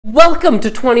Welcome to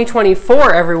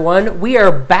 2024, everyone. We are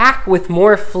back with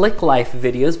more Flick Life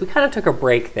videos. We kind of took a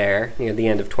break there near the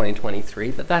end of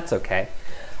 2023, but that's okay.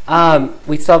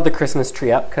 We still have the Christmas tree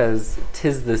up because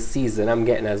 'tis the season. I'm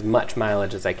getting as much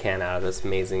mileage as I can out of this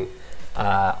amazing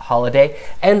holiday.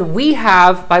 And we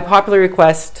have, by popular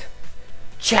request,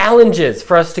 challenges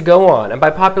for us to go on. And by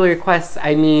popular requests,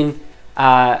 I mean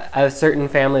a certain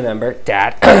family member,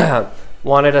 Dad,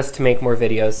 wanted us to make more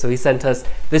videos, so he sent us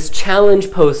this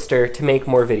challenge poster to make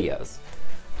more videos.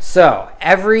 So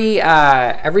every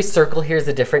circle here is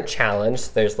a different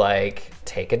challenge. There's like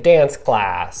take a dance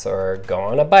class or go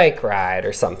on a bike ride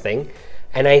or something.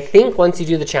 And I think once you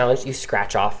do the challenge, you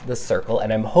scratch off the circle,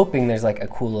 and I'm hoping there's like a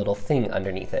cool little thing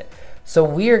underneath it. So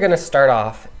we are gonna start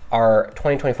off our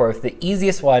 2024 with the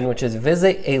easiest one, which is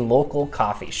visit a local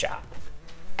coffee shop.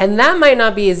 And that might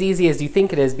not be as easy as you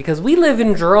think it is because we live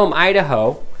in Jerome,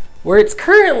 Idaho, where it's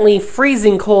currently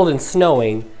freezing cold and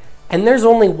snowing, and there's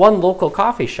only one local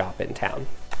coffee shop in town.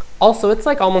 Also, it's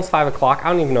like almost 5 o'clock. I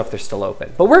don't even know if they're still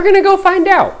open, but we're gonna go find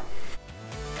out.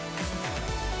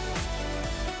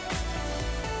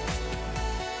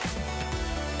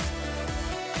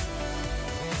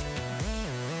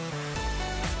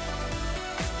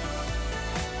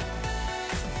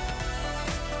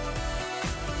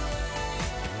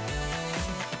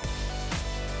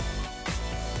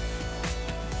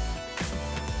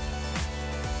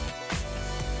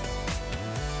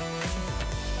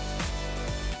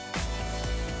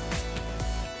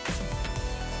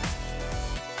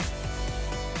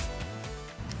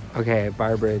 Okay,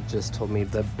 Barbara just told me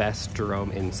the best Jerome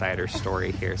insider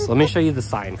story here. So let me show you the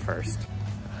sign first.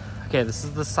 Okay, this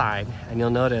is the sign, and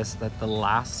you'll notice that the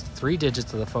last 3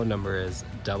 digits of the phone number is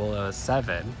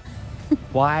 007.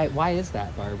 Why is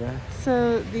that, Barbara?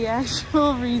 So the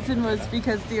actual reason was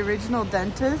because the original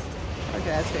dentist, the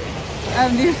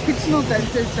original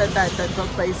dentist at that dental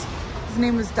place, his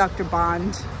name was Dr.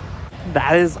 Bond.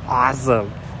 That is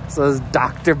awesome. So it was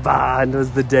Dr. Bond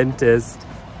was the dentist.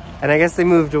 And I guess they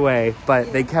moved away,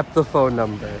 but they kept the phone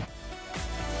number.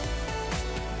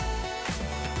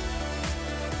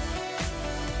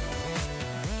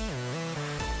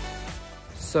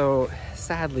 So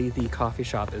sadly, the coffee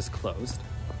shop is closed.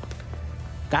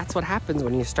 That's what happens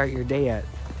when you start your day at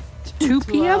 2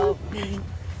 p.m.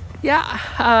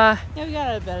 Yeah, we got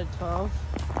out of bed at 12.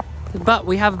 But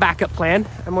we have a backup plan.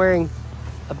 I'm wearing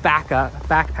a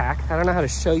backpack. I don't know how to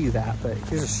show you that, but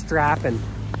here's a strap and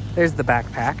there's the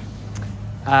backpack.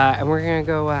 And we're gonna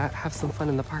go have some fun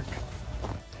in the park.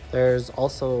 There's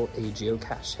also a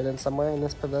geocache hidden somewhere in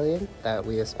this pavilion that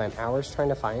we have spent hours trying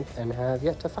to find and have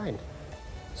yet to find.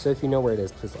 So if you know where it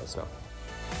is, please let us know.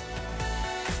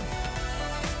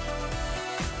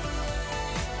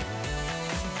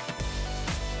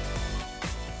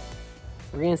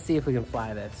 We're gonna see if we can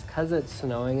fly this. Cause it's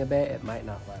snowing a bit, it might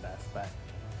not let us, but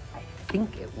I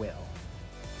think it will.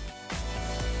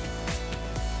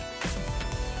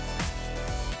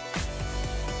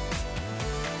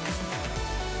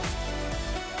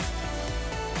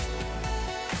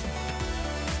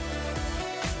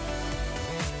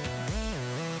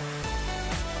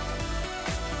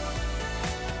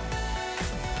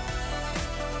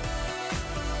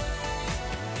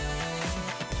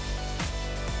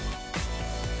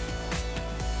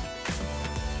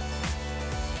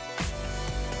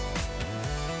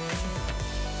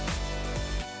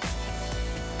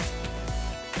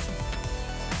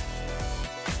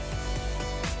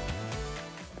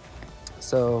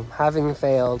 So, having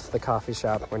failed the coffee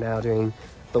shop, we're now doing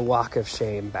the walk of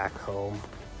shame back home.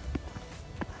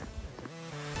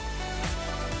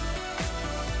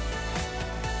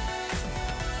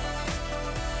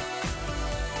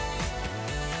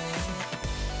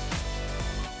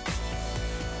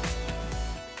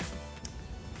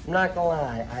 I'm not gonna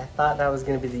lie, I thought that was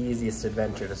gonna be the easiest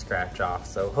adventure to scratch off,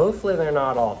 so hopefully they're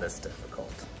not all this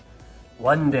difficult.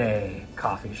 One day,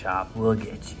 coffee shop will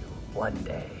get you. One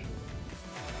day.